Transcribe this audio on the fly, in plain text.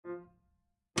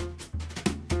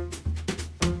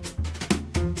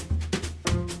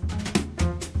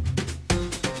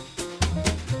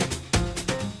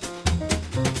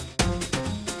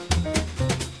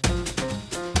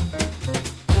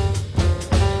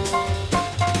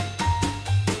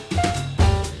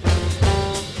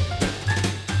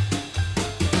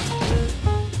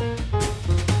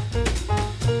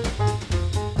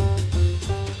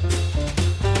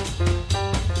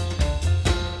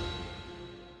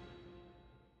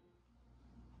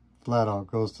Flat out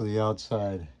goes to the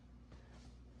outside.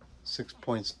 6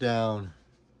 points down.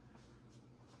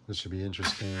 This should be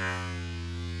interesting.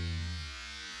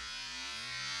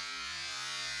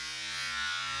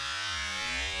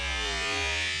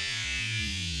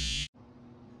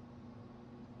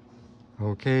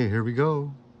 Okay, here we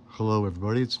go. Hello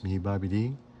everybody, it's me, Bobby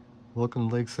D. Welcome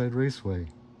to Lakeside Raceway.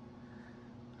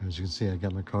 As you can see, I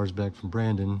got my cars back from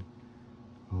Brandon.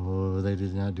 Oh, they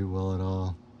did not do well at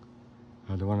all.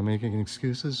 I don't want to make any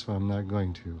excuses, so I'm not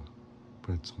going to.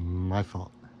 But it's my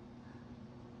fault.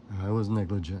 I was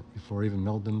negligent before I even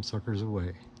mailed them suckers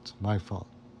away. It's my fault.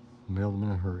 I mailed them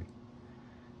in a hurry.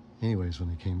 Anyways, when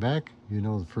they came back, you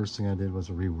know the first thing I did was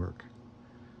a rework.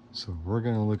 So we're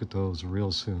going to look at those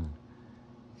real soon.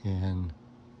 And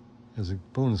as a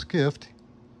bonus gift,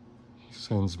 he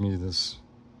sends me this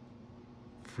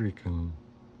freaking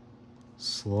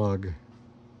slug.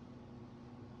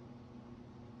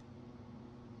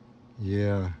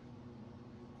 Yeah.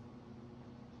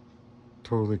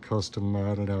 Totally custom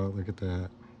modded out. Look at that.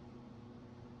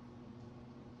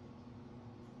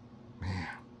 Man.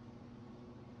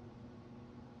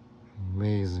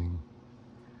 Amazing.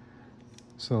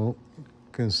 So,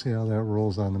 gonna see how that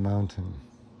rolls on the mountain.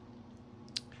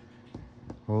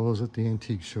 I was at the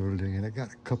antique show today and I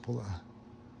got a couple of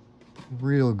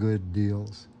real good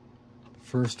deals.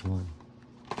 First one,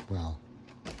 well,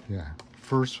 yeah,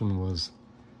 first one was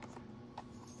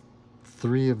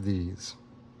 3 of these.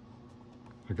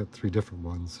 I got 3 different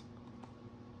ones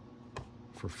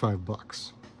for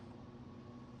 $5.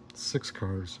 6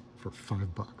 cars for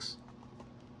 $5.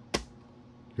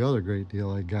 The other great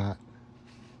deal I got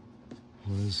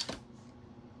was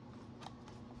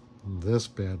this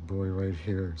bad boy right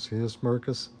here. See this,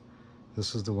 Marcus?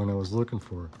 This is the one I was looking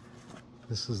for.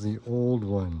 This is the old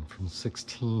one from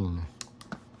 16,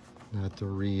 not the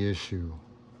reissue.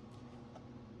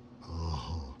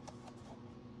 Oh,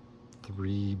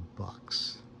 $3.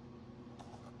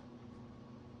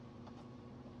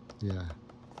 Yeah.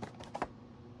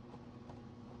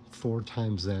 4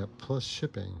 times that plus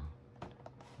shipping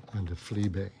onto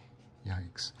Fleabay.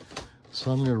 Yikes.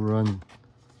 So I'm going to run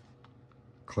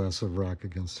Class of Rock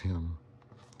against him.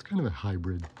 It's kind of a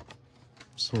hybrid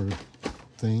sort of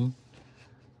thing.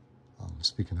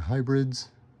 Speaking of hybrids,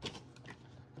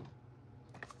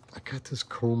 I got this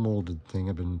co-molded thing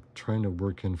I've been trying to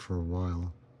work in for a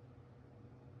while.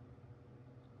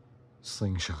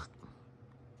 Slingshot.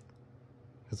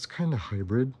 It's kind of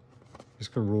hybrid. It's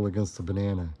going to roll against the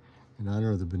banana. In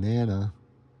honor of the banana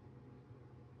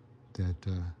that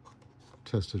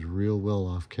tested real well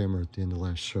off camera at the end of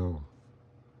last show.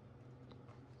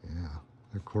 Yeah,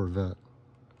 the Corvette.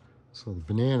 So the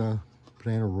banana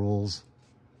rolls.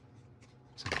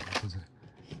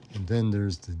 And then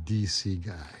there's the DC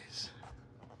guys.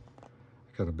 I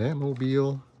got a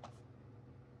Batmobile.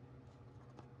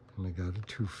 And I got a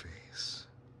Two-Face.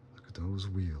 Look at those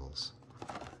wheels.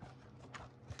 I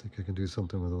think I can do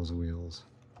something with those wheels.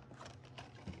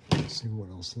 Let's see what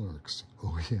else lurks.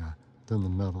 Oh yeah, then the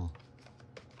metal.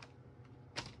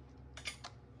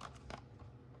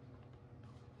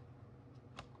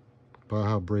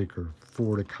 Baja Breaker,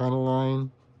 Ford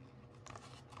Econoline,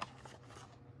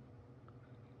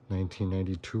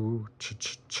 1992,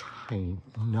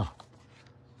 China.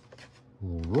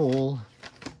 We'll roll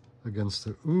against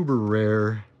the uber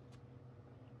rare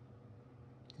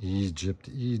Egypt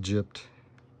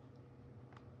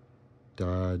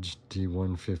Dodge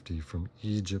D150 from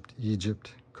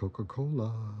Egypt,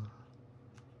 Coca-Cola.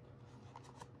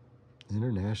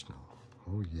 International,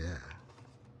 oh yeah.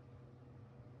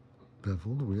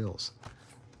 Beveled wheels.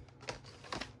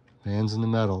 Hands in the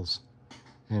metals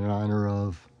in honor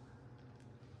of,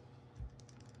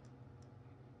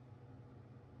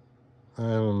 I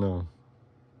don't know.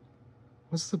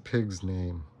 What's the pig's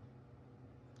name?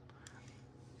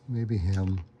 Maybe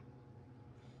him.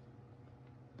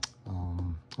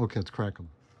 Okay, let's crack them.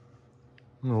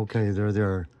 Okay, they're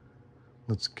there.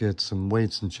 Let's get some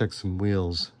weights and check some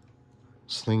wheels.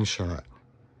 Slingshot.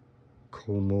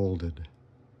 Co-molded.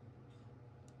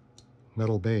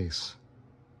 Metal base,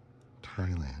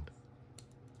 Thailand.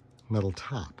 Metal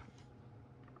top.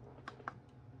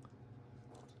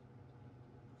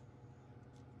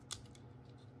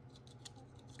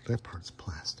 That part's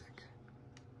plastic.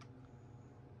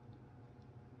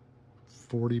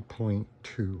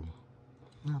 40.2.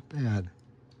 Not bad.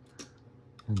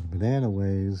 And the banana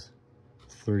weighs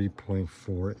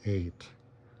 30.48.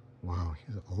 Wow,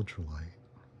 he's ultralight.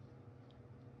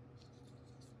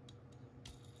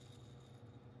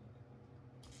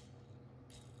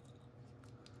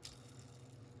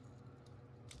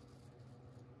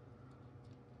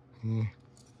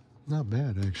 Not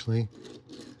bad, actually.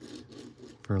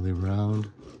 Fairly round.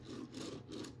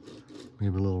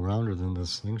 Maybe a little rounder than the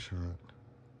slingshot.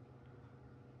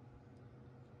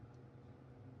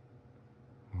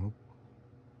 Oh,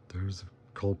 there's the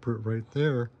culprit right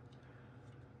there.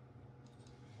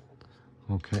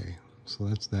 Okay, so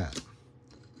that's that.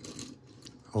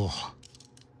 Oh,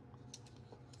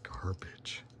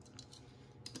 garbage.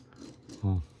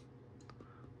 Oh,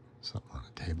 something on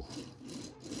the table.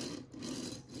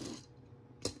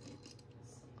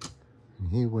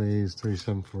 And he weighs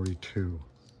 3742.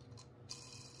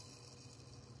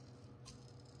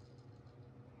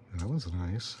 That was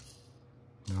nice.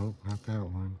 Nope, not that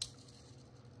one.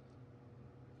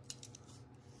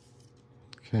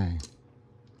 Okay.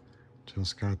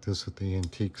 Just got this at the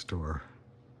antique store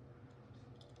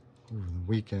over the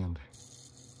weekend.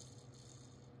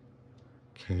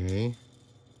 Okay.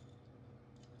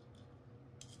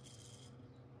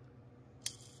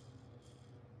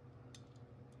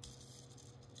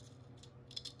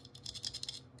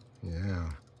 Yeah.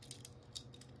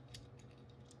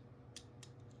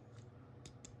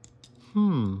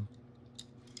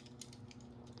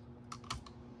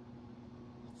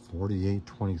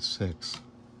 4826.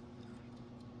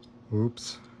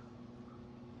 Oops.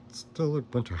 Still a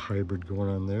bunch of hybrid going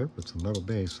on there, but it's a metal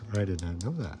base. I did not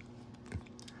know that.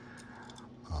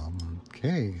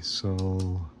 Okay,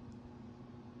 so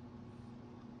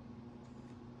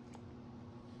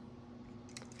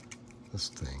this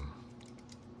thing.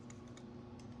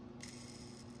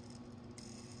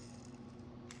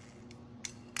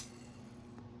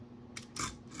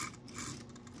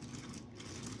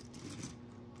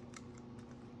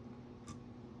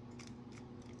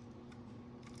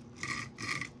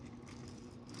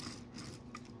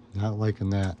 Not liking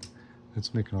that.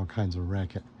 It's making all kinds of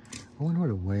racket. I wonder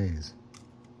what it weighs.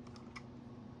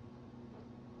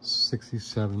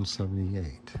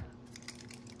 6778.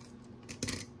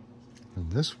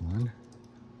 And this one,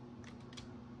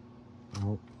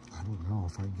 oh, I don't know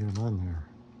if I can get them on there.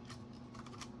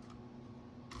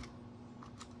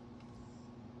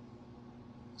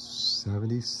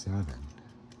 $77.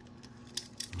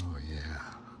 Oh yeah.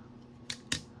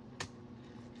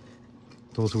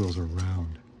 Those wheels are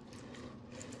round.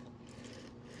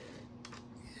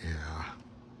 Yeah.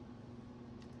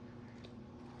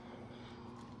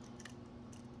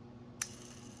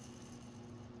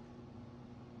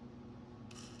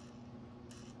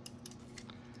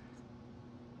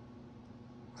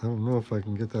 I don't know if I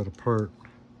can get that apart.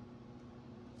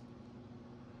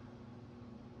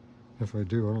 If I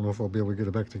do, I don't know if I'll be able to get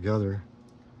it back together.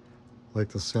 Like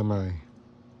the semi.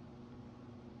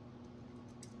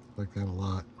 Like that a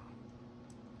lot.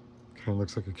 Kind of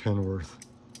looks like a Kenworth.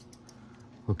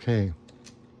 Okay.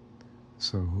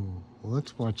 So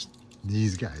let's watch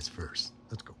these guys first.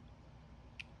 Let's go.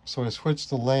 So I switched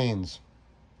the lanes.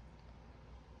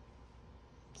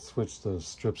 Switched the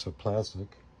strips of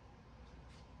plastic.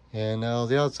 And now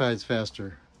the outside's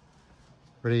faster.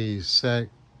 Ready, set,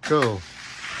 go.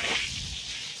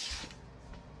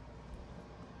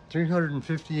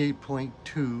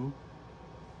 358.2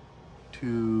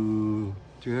 to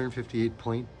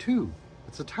 358.2.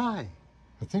 It's a tie.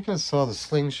 I think I saw the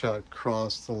slingshot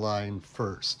cross the line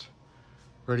first.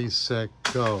 Ready, set,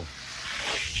 go.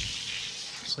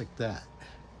 Just like that.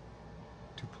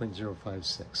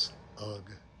 2.056. Ugh.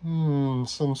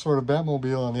 Some sort of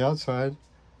Batmobile on the outside.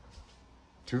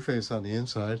 Two-Face on the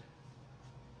inside.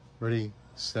 Ready,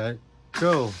 set,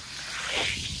 go.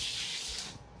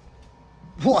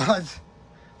 What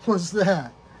was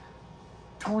that?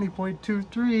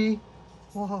 20.23.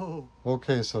 Whoa.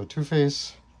 Okay, so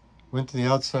Two-Face went to the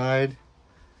outside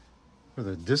with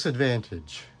a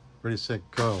disadvantage. Ready, set,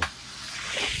 go.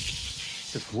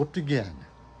 Just whooped again.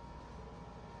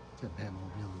 That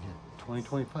Batmobile again.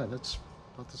 2025, that's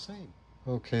about the same.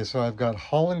 Okay, so I've got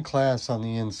Holland Class on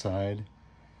the inside.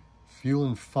 Fuel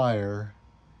and Fire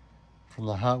from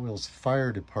the Hot Wheels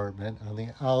Fire Department on the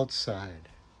outside.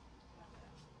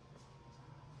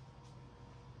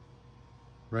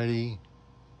 Ready,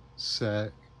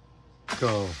 set,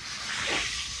 go.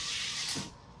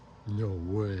 No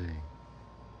way.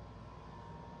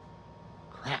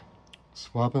 Crap.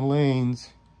 Swapping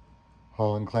lanes.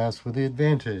 Holland Class with the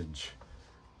advantage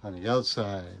on the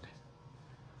outside.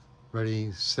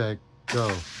 Ready, set,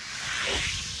 go.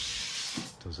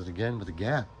 Does it again with a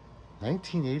gap.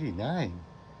 1989.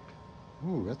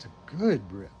 Ooh, that's a good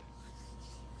grip.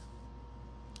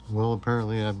 Well,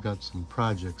 apparently I've got some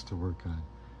projects to work on.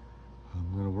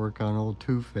 I'm going to work on old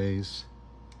Two-Face.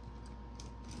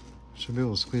 Should be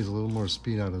able to squeeze a little more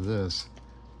speed out of this,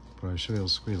 but I should be able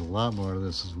to squeeze a lot more out of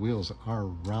this. His wheels are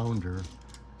rounder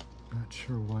Not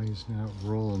sure why he's not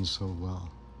rolling so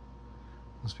well.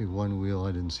 Must be one wheel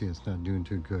I didn't see. It's not doing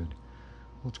too good.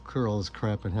 Let's clear all this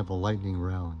crap and have a lightning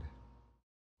round.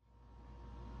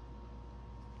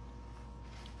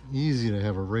 Easy to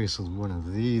have a race with one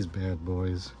of these bad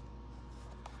boys.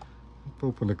 I've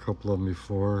opened a couple of them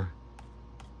before,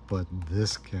 but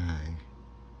this guy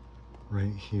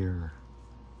right here,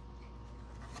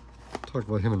 I'll talk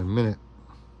about him in a minute.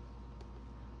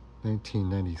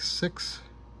 1996.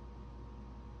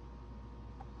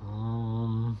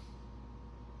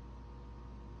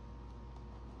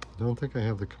 Don't think I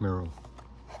have the Camaro.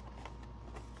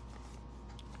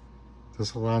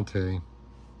 This Alante,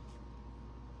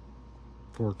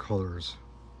 4 colors: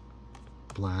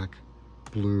 black,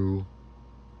 blue,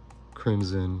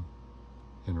 crimson,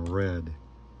 and red.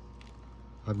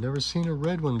 I've never seen a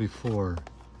red one before.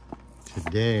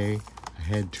 Today, I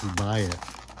had to buy it.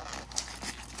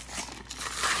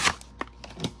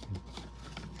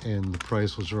 And the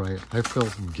price was right. I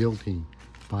felt guilty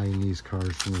buying these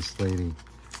cars from this lady.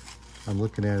 I'm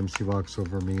looking at him, she walks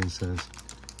over to me and says,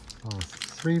 "Oh,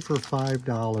 3 for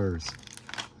 $5.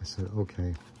 I said,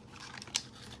 okay.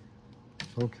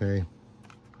 Okay.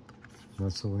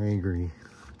 Not so angry.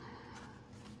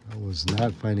 I was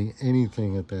not finding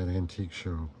anything at that antique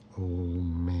show. Oh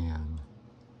man.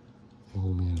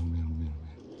 Oh man, oh man, oh man,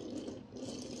 oh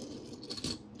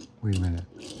man. Wait a minute.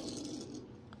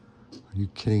 Are you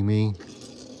kidding me?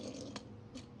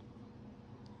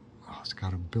 Oh, it's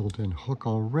got a built-in hook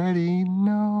already.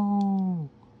 No.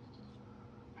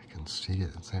 I can see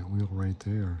it. It's that wheel right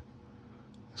there.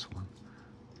 This one.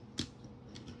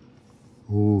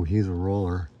 Oh, he's a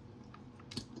roller.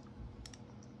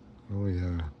 Oh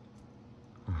yeah.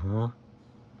 Uh-huh.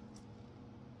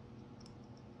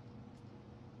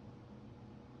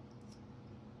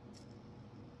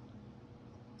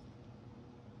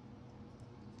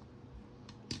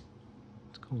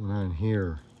 What's going on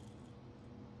here?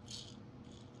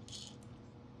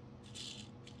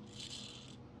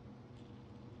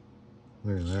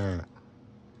 Look at that.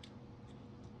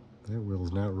 That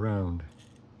wheel's not round.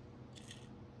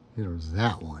 There's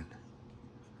that one.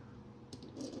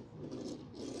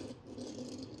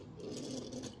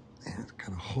 And it's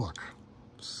got a hook.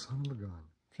 Son of a gun.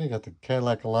 Okay, got the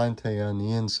Cadillac Alante on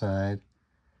the inside.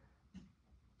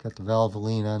 Got the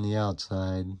Valvoline on the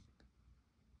outside.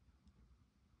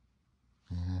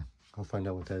 Yeah, I'll find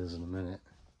out what that is in a minute.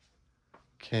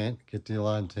 Can't get the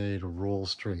Alante to roll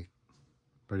straight.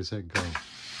 Ready, set, go.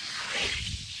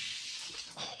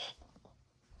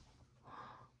 Oh.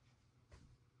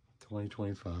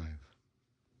 2025.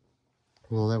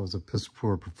 Well, that was a piss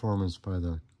poor performance by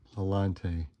the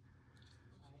Alante.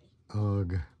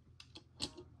 Ugh.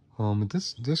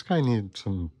 This guy needed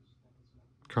some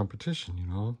competition, you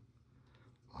know.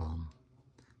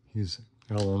 He's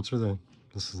Al Unser.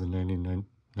 This is the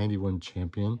 91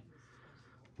 champion.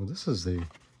 Well, this is the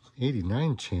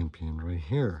 89 champion right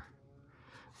here.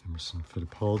 Emerson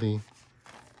Fittipaldi.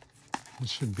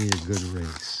 This should be a good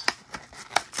race.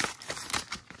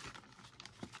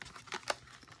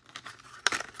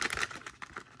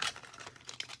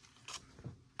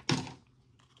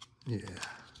 Yeah.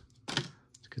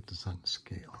 Let's get this on the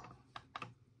scale.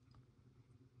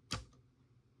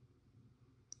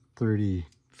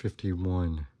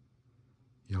 30.51.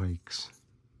 Yikes.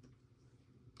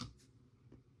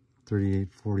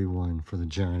 38.41 for the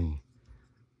Johnny.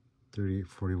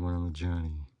 38.41 on the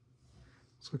Johnny.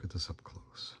 Let's look at this up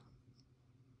close.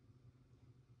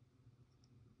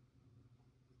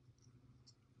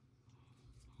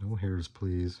 No hairs,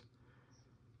 please.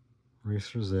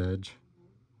 Racer's edge.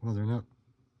 Well, they're not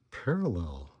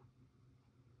parallel.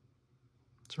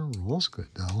 It rolls good,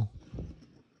 though.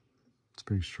 It's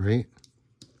pretty straight.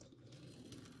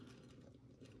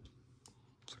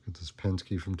 Let's look at this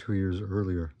Penske from 2 years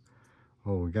earlier.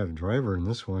 Oh, we got a driver in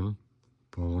this one.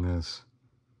 Bonus.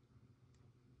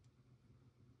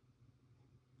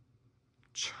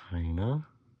 China.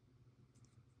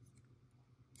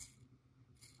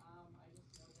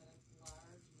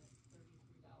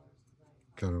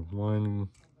 Got a one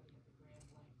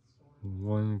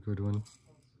good one.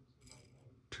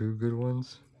 2 good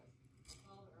ones.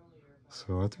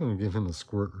 So I think I'm gonna give him a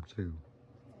squirt or 2.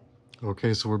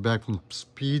 Okay, so we're back from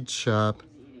Speed Shop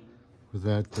with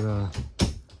that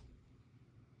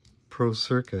Pro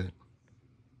Circuit.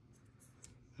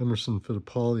 Emerson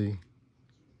Fittipaldi.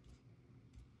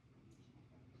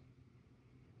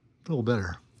 A little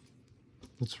better.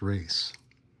 Let's race.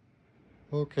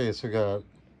 Okay, so we got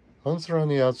Unser on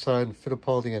the outside and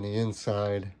Fittipaldi on the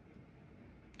inside.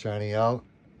 Johnny out,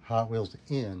 Hot Wheels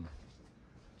in.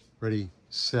 Ready,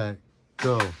 set,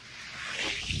 go.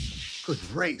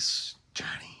 Good race,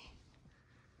 Johnny.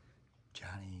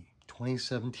 Johnny,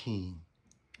 2017.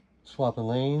 Swapping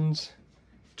lanes.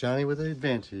 Johnny with the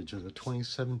advantage of the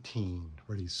 2017.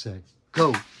 Ready, set,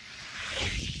 go.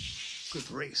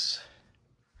 Good race.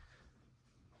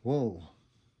 Whoa.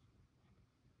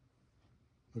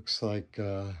 Looks like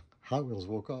Hot Wheels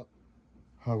woke up.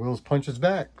 Hot Wheels punches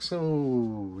back.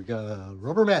 So we got a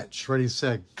rubber match. Ready,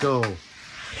 set, go. Oh,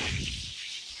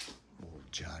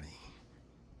 Johnny.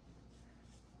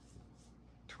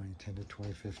 2010 to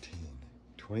 2015.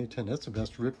 2010, that's the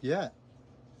best rip yet.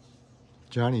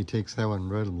 Johnny takes that one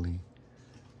readily.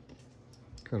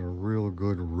 Got a real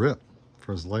good rip.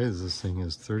 For as light as this thing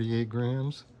is, 38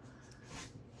 grams.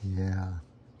 Yeah.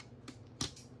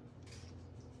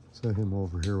 Set him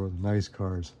over here with nice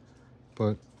cars.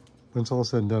 But when it's all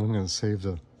said and done, I'm going to save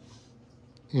the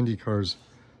Indy cars.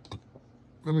 I'm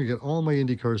going to get all my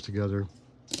Indy cars together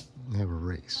and have a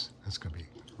race. That's going to be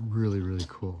really, really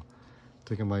cool.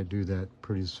 I think I might do that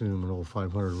pretty soon when old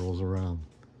 500 rolls around.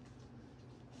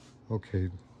 Okay,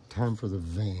 time for the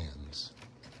vans.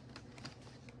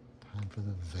 Time for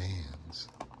the vans.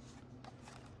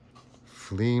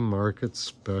 Flea market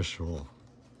special.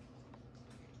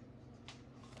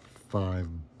 $5.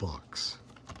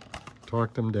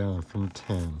 Talked them down from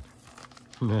 10.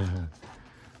 The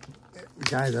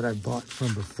guy that I bought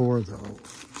from before, though,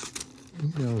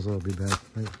 he knows I'll be back.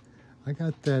 I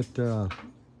got that.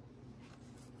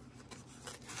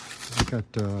 I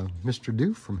got Mr.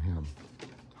 Do from him.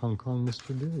 Hong Kong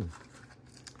Mr. Do.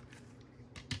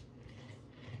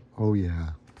 Oh yeah.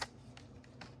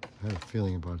 I had a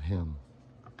feeling about him.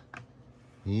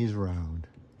 He's round.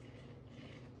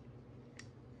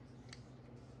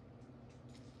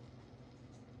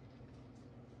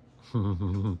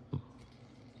 Oh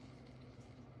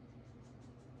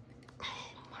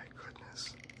my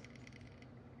goodness.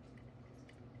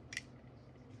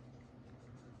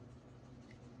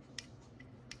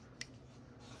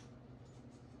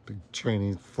 Big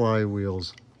training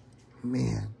flywheels.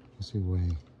 Man, what's he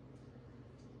weigh?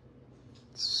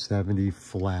 70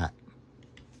 flat.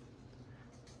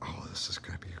 Oh, this is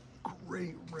going to be a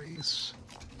great race.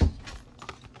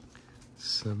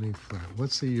 70 flat.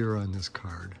 What's the year on this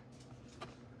card?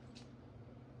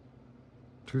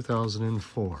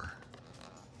 2004.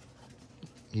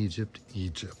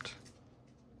 Egypt.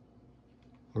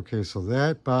 Okay, so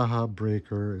that Baja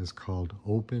breaker is called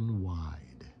Open Wide.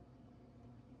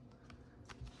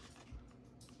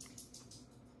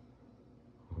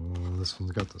 Oh, this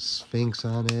one's got the Sphinx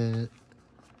on it.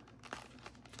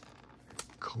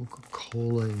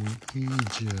 Coca-Cola in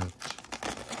Egypt.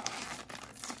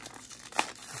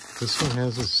 This one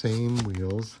has the same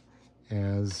wheels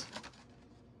as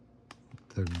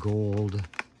the gold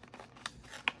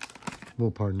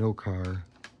Mopar No Car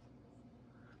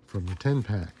from the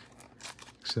 10-pack,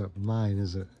 except mine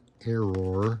is an air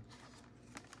roar.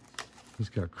 He's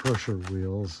got crusher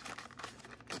wheels.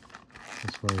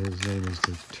 That's why his name is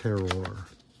the Terror.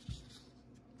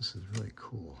 This is really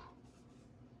cool.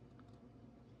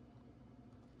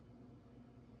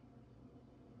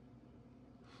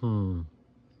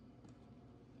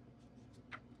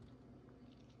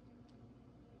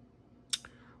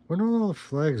 Wonder what all the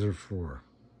flags are for.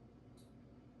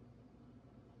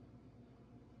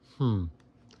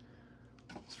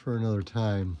 It's for another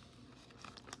time.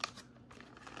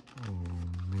 Oh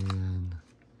man.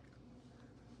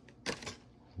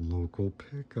 Local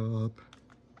pickup.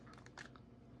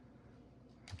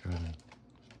 I got a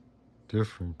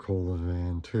different cola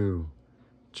van too.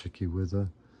 Chicky with a...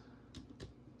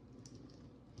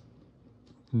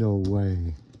 No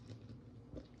way.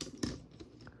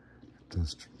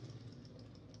 Just...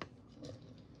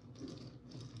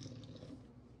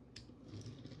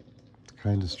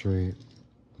 kind of straight,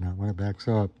 not when it backs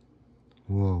up.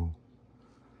 Whoa.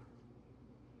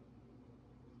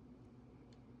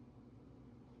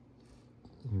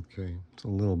 Okay, it's a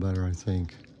little better, I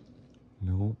think.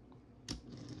 No.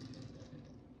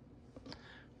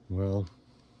 Well,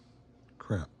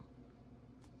 crap.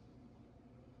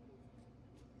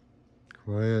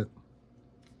 Quiet.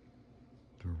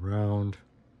 They're round.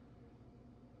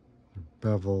 They're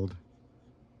beveled.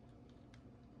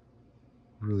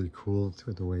 Really cool. Let's look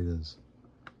at the weight is.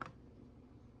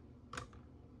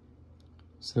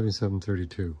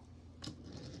 7732.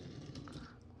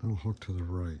 Little hook to the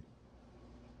right.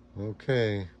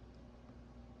 Okay.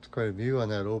 It's quite a view on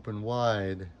that open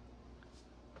wide.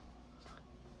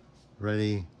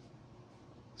 Ready,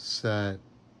 set,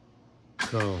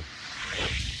 go.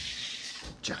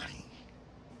 Johnny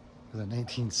with a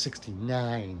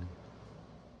 1969.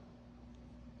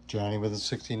 Johnny with a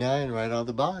 69 right out of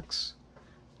the box.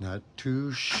 Not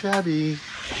too shabby.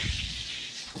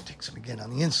 Takes him again on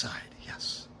the inside.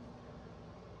 Yes.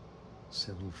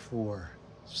 74.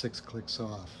 6 clicks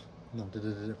off. No,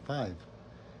 5.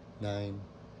 9.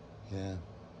 Yeah.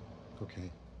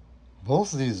 Okay.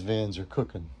 Both of these vans are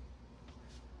cooking.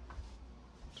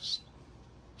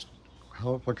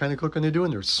 What kind of cooking are they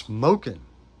doing? They're smoking.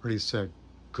 Ready, set,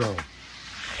 go.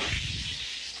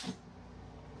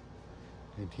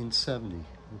 1970.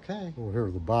 Okay. Oh,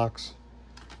 here, the box.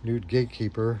 Nude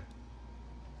Gatekeeper.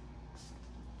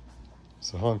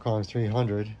 It's a Hong Kong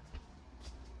 300.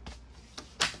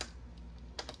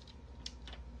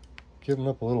 Giving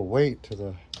up a little weight to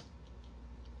the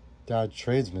Dodge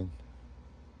Tradesman.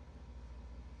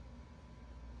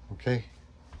 Okay.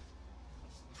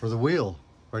 For the wheel.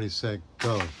 Ready, set,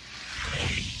 go.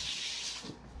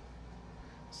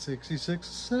 66,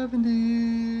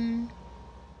 70.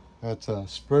 That's a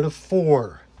spread of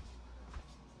 4.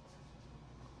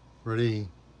 Ready,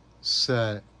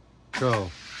 set, go.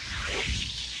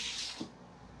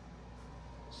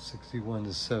 61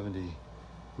 to 70.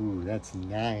 Ooh, that's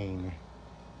 9.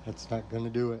 That's not gonna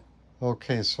do it.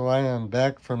 Okay, so I am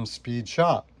back from Speed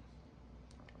Shop.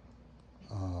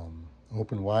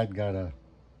 Open wide got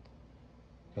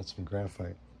some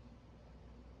graphite,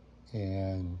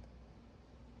 and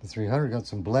the 300 got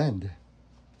some blend.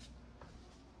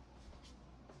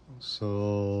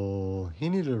 So he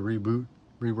needed a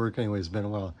rework anyway. It's been a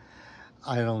while.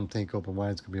 I don't think open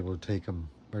wide's gonna be able to take him.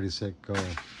 Ready, set, go.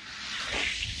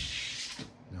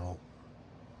 No.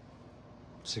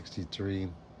 63.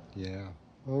 Yeah.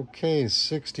 Okay,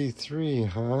 63,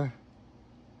 huh?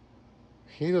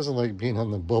 He doesn't like being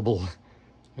on the bubble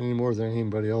any more than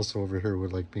anybody else over here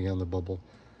would like being on the bubble.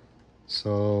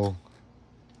 So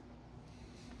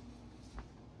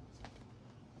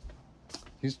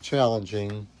he's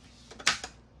challenging.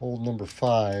 Old number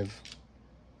 5.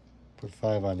 Put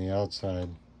 5 on the outside.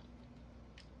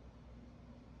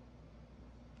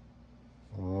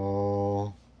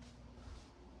 Oh.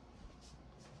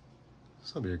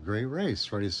 This will be a great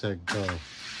race. Ready, set, go.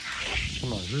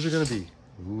 Come on, who's it going to be?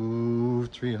 Ooh,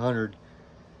 300.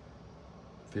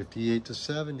 58 to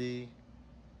 70.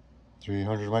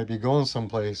 300 might be going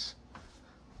someplace.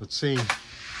 Let's see.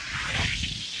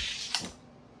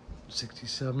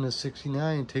 67 to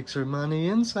 69. Takes her money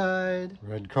inside.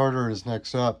 Red Carter is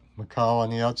next up. Macau on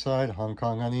the outside. Hong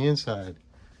Kong on the inside.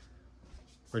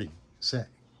 Ready, set,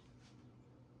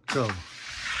 go.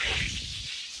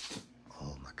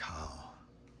 Oh, Macau.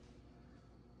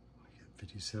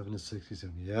 57 to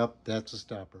 67. Yep, that's a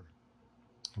stopper.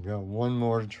 I've got one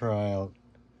more to try out.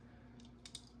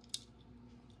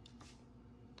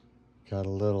 Got a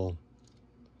little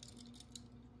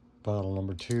bottle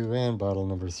number 2 and bottle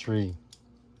number 3.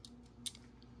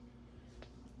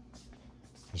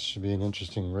 This should be an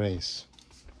interesting race.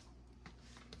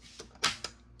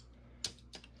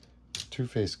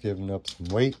 Two-Face giving up some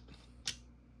weight.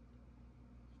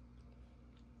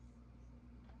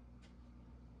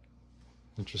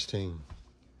 Interesting.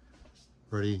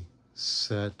 Ready,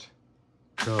 set,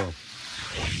 go.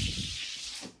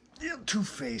 Yeah,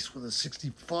 Two-Face with a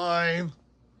 65.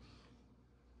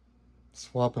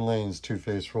 Swapping lanes,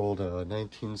 Two-Face rolled a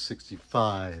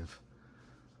 1965.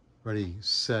 Ready,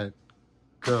 set,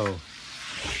 go.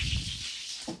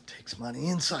 Takes him on the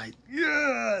inside.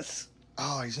 Yes!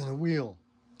 Oh, he's in a wheel.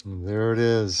 And there it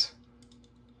is.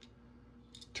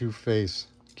 Two-Face,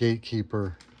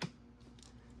 Gatekeeper.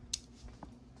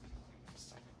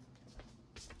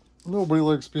 Nobody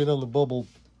likes being on the bubble.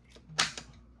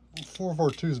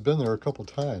 442's been there a couple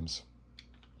times.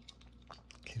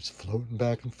 Keeps floating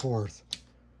back and forth.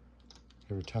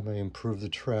 Every time I improve the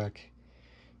track,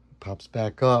 it pops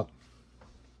back up.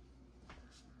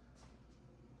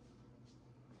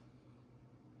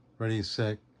 Ready,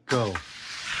 set, go.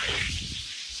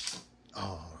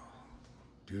 Oh,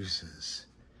 deuces.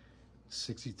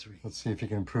 63. Let's see if you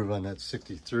can improve on that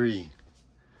 63.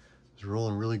 It's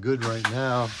rolling really good right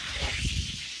now.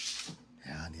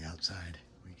 Yeah, on the outside,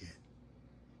 we get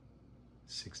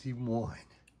 61.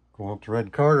 Going up to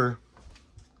Red Carter.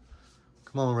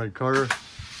 Come on, Red Carter.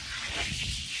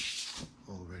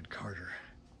 Oh, Red Carter.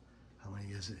 How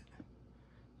many is it?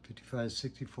 55,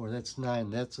 64. That's 9.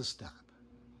 That's a stop.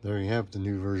 There you have the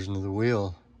new version of the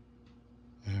wheel.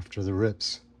 After the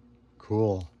rips.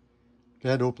 Cool. I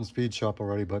had open Speed Shop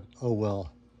already, but oh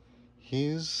well.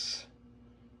 He's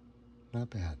not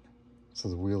bad. So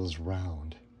the wheel is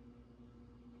round.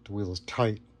 The wheel is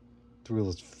tight. The wheel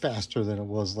is faster than it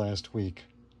was last week.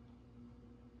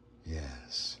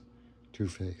 Yes.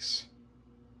 Two-Face.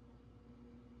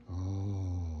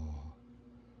 Oh.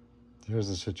 There's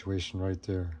the situation right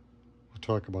there. We'll talk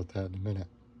talk about that in a minute.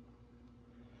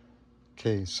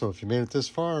 Okay, so if you made it this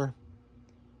far,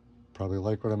 probably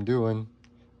like what I'm doing.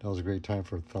 That was a great time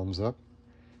for a thumbs up,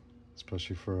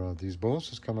 especially for these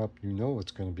bonuses coming up. You know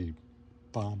it's going to be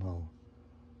bomb-o.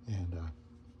 And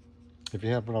if you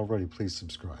haven't already, please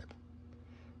subscribe.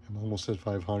 I'm almost at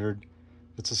 500.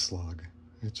 It's a slog.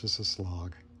 It's just a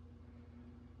slog.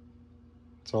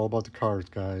 It's all about the cars,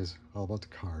 guys. All about the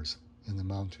cars and the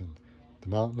mountain. The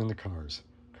mountain and the cars.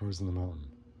 Cars in the mountain.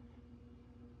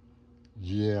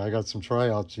 Yeah, I got some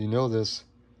tryouts. You know this.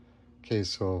 Okay,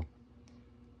 so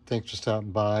thanks for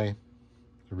stopping by. I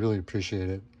really appreciate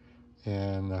it.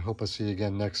 And I hope I see you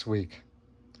again next week.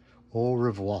 Au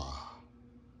revoir.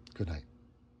 Good night.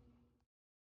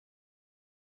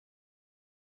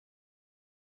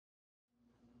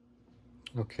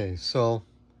 Okay, so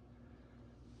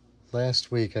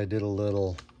last week I did a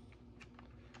little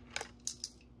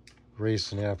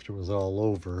racing after it was all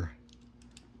over,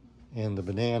 and the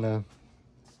banana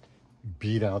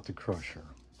beat out the Crusher.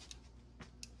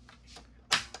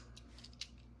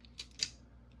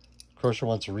 Crusher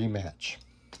wants a rematch.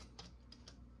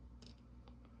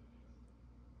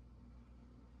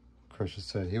 Crusher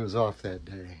said he was off that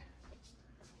day.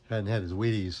 Hadn't had his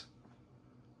Wheaties.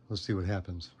 Let's see what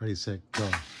happens. Ready, set, go.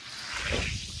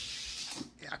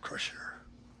 Yeah, Crusher.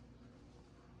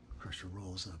 Crusher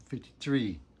rolls up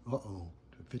 53. Uh-oh,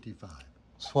 to 55.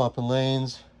 Swapping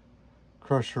lanes.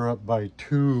 Crusher up by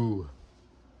 2.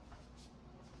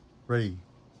 Ready,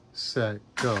 set,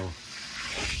 go.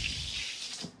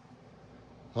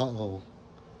 Uh-oh.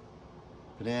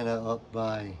 Banana up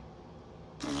by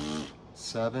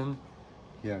 7.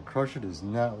 Yeah, Crusher does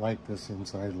not like this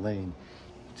inside lane.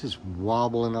 Just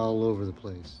wobbling all over the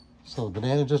place. So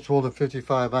Banana just rolled a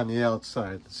 55 on the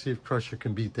outside. Let's see if Crusher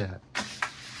can beat that.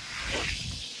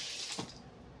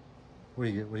 What do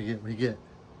you get? What do you get? What do you get?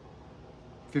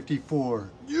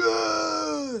 54.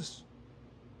 Yes!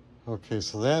 Okay,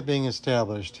 so that being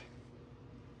established.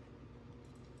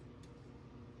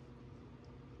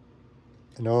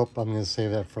 Nope, I'm going to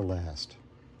save that for last.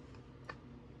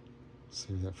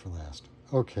 Save that for last.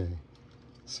 Okay,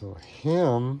 so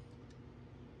him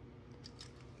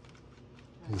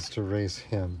is to race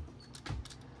him.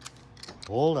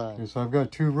 Hold on. Okay, so I've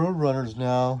got 2 Roadrunners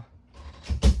now.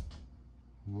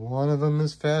 One of them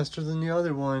is faster than the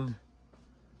other one.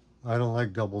 I don't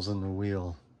like doubles in the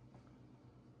wheel.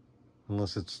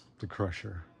 Unless it's the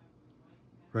Crusher.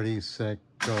 Ready, set,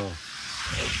 go.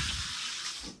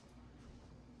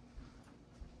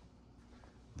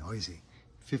 Noisy.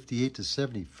 58 to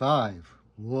 75.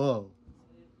 Whoa.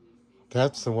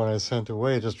 That's the one I sent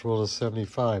away. Just rolled a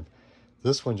 75.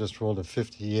 This one just rolled a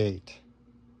 58.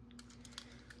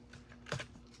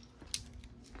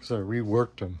 Because I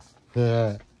reworked him.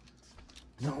 Yeah.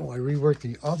 No, I reworked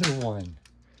the other one.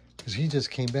 Because he just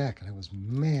came back and I was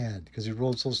mad because he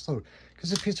rolled so slow.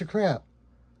 Because it's a piece of crap.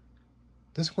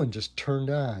 This one just turned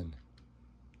on.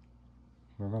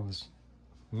 Remember, I was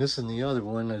missing the other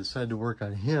one. I decided to work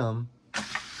on him.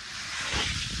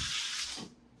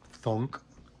 Thunk.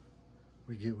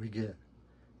 We get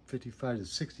 55 to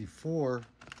 64.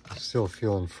 Still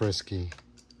feeling frisky.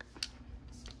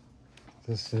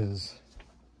 This is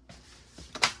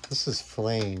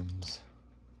Flames.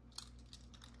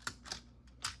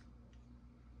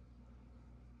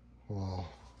 Whoa.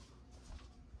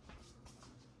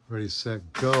 Ready,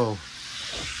 set, go.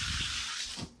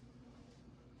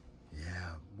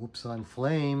 Yeah, whoops on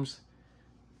Flames.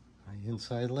 On the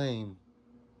inside lane.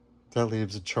 That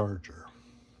leaves a Charger.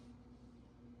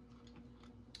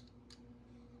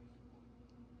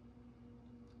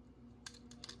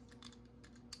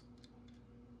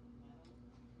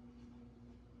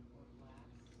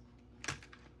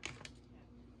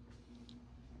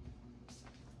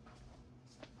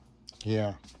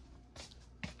 Yeah.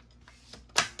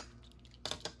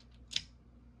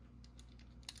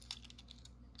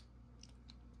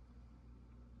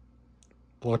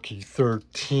 Lucky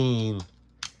 13.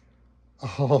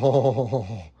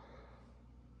 Oh.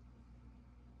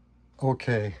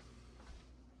 Okay.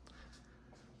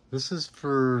 This is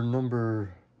for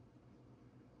number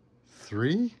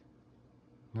 3?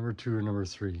 Number 2 or number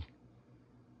 3?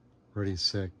 Ready,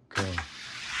 set, go.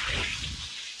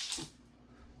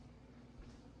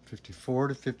 54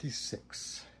 to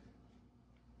 56.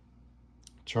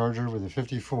 Charger with a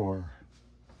 54.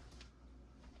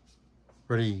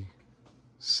 Ready,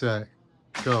 set,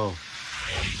 go.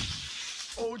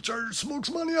 Oh, Charger smokes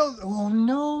money out. Oh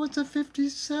no, it's a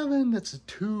 57. That's a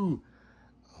 2.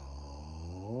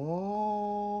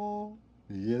 Oh,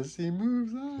 yes, he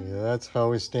moves on. Yeah, that's how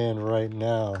we stand right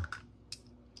now.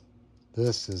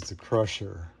 This is the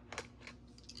Crusher.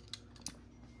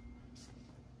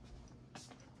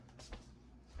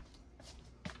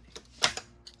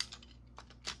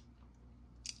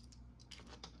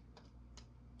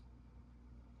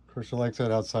 Crusher likes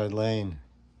that outside lane.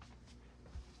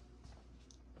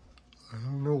 I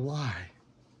don't know why.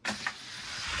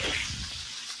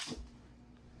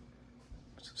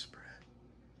 What's the spread?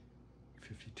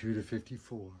 52 to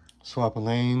 54. Swapping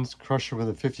lanes. Crusher with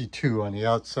a 52 on the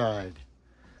outside.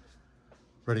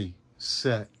 Ready,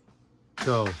 set,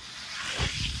 go.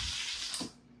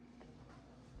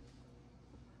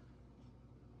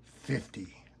 50.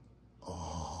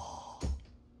 Oh.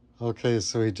 Okay,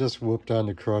 so he just whooped on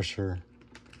the Crusher.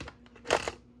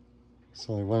 There's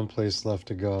only one place left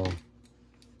to go.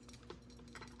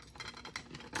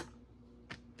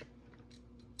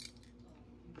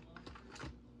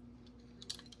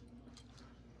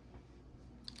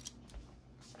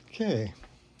 Okay.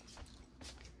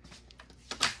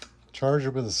 Charger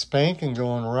with a spanking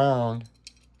going around.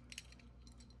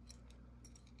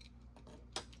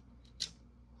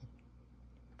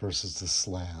 Versus the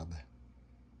slab.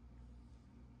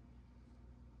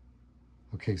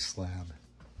 Okay, slab.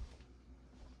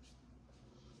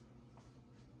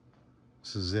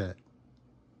 This is it.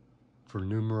 For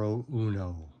numero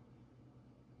uno.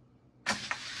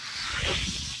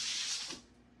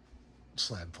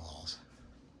 Slab falls.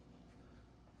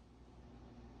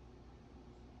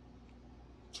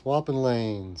 Swapping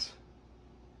lanes.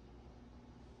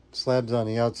 Slab's on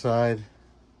the outside.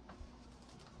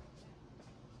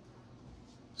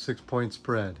 6-point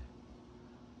spread.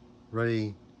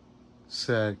 Ready,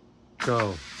 set,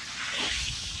 go.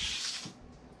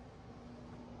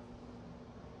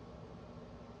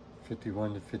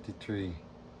 51 to 53.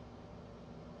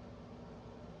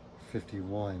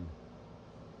 51.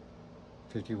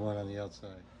 51 on the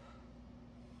outside.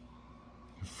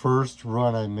 The first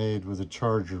run I made with a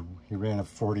Charger, he ran a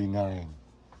 49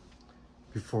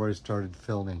 before I started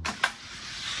filming.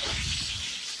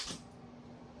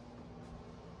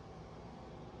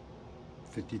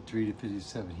 $53 to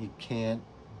 $57. He can't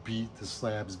beat the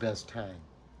Slab's best time.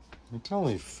 It's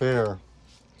only fair.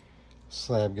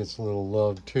 Slab gets a little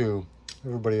love too.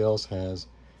 Everybody else has.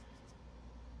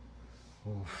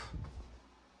 Oof.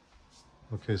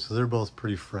 Okay, so they're both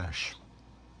pretty fresh.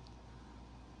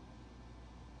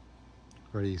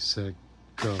 Ready, set,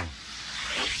 go.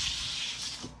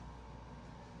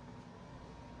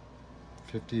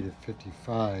 50 to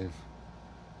 55.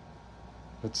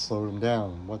 That slowed him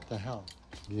down. What the hell?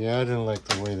 Yeah, I didn't like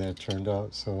the way that turned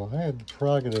out, so I had the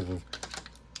prerogative of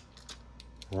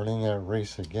running that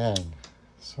race again.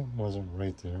 Something wasn't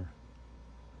right there.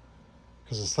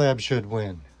 Because the Slab should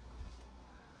win.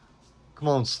 Come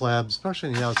on, Slab, especially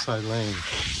in the outside lane.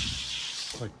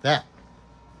 Like that.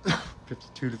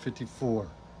 52 to 54.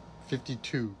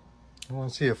 52. I want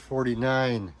to see a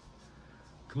 49.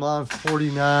 Come on,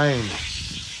 49.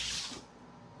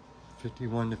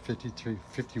 51 to 53.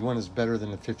 51 is better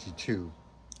than a 52.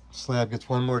 Slab gets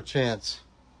one more chance.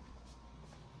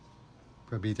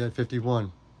 Gotta beat that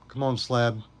 51. Come on,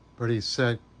 Slab. Ready,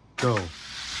 set, go.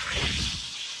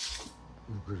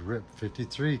 Good rip.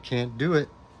 53. Can't do it.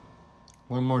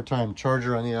 One more time.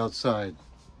 Charger on the outside.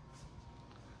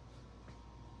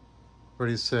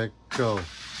 Ready, set, go.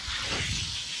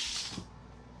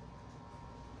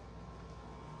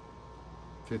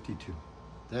 52.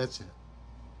 That's it.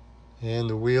 And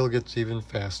the wheel gets even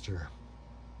faster.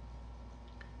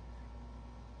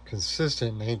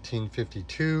 Consistent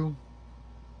 1952.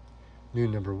 New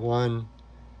number 1.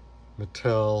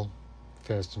 Mattel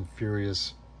Fast and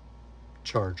Furious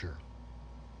Charger.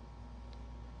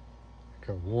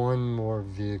 Got one more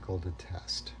vehicle to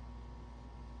test.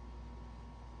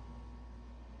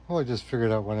 Well, I just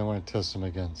figured out what I want to test them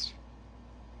against.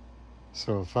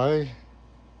 So if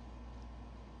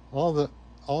all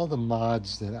the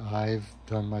mods that I've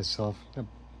done myself,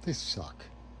 they suck.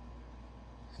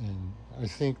 And I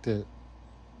think that,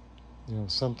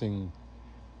 something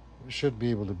should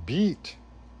be able to beat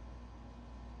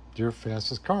your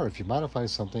fastest car. If you modify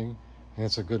something and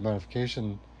it's a good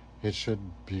modification, it should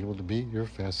be able to beat your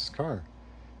fastest car.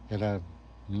 And I've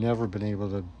never been able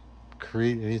to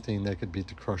create anything that could beat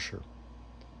the Crusher.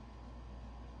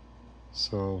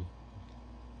 So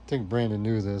I think Brandon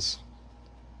knew this,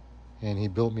 and he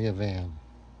built me a van.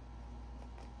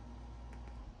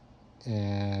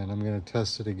 And I'm going to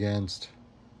test it against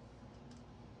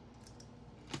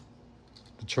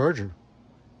the Charger.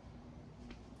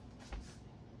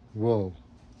 Whoa,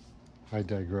 I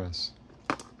digress.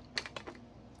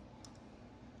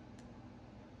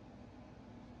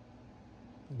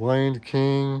 Blind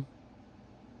King,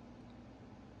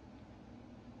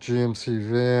 GMC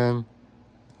van.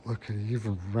 Look, it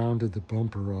even rounded the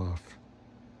bumper off.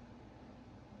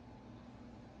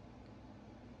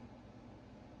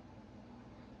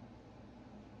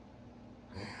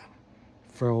 Man.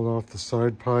 fouled off the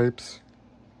side pipes.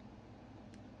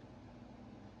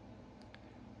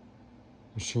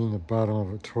 Machined the bottom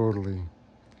of it totally.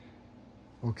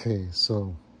 Okay,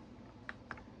 so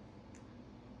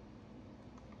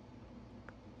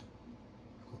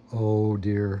oh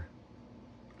dear.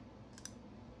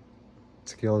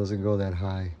 Scale doesn't go that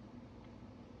high.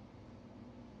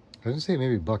 I didn't say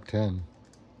maybe $110.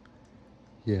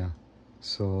 Yeah,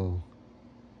 so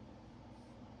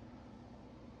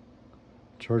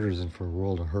Charger's in for a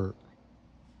world of hurt.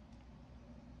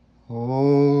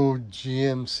 Oh,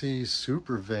 GMC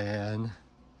SuperVan.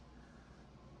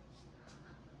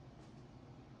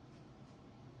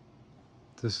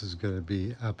 This is gonna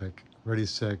be epic. Ready,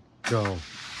 set, go.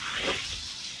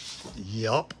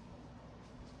 Yup.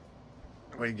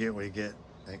 What do you get?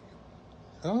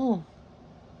 Oh.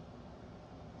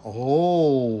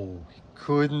 Oh, he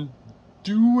couldn't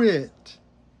do it.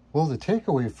 Well, the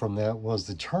takeaway from that was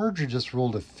the Charger just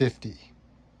rolled a 50.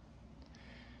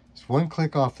 It's one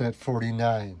click off that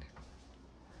 49.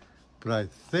 But I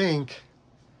think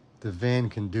the van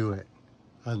can do it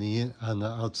on the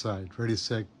outside. Ready,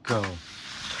 set, go.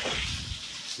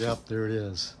 Yep, there it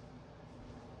is.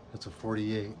 That's a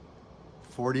 48.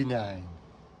 49.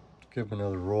 Give him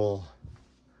another roll.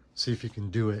 See if you can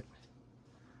do it.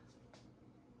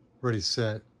 Ready,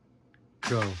 set,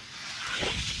 go.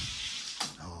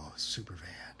 Oh,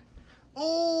 SuperVan.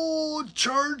 Oh,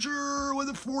 Charger with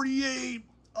a 48.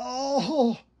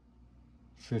 Oh,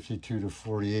 52 to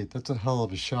 48. That's a hell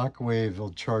of a shockwave.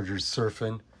 Old Charger's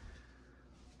surfing.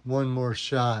 One more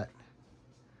shot.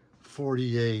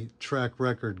 48. Track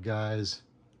record, guys.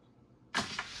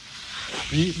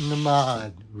 Beating the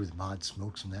mod. Ooh, the mod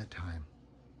smokes him that time.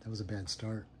 That was a bad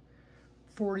start.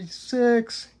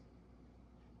 46.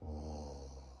 Oh.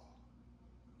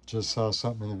 Just saw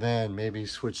something in the van. Maybe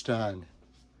switched on.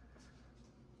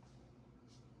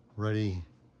 Ready,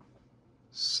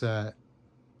 set,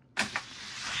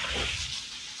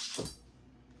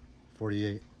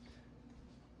 48.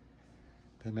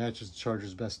 That matches the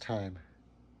Charger's best time.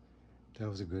 That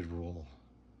was a good roll.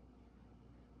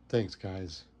 Thanks,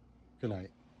 guys. Good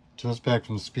night. Just back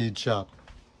from the speed shop.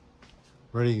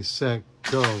 Ready, set,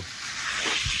 go.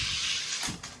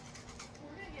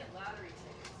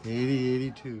 80,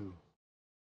 82.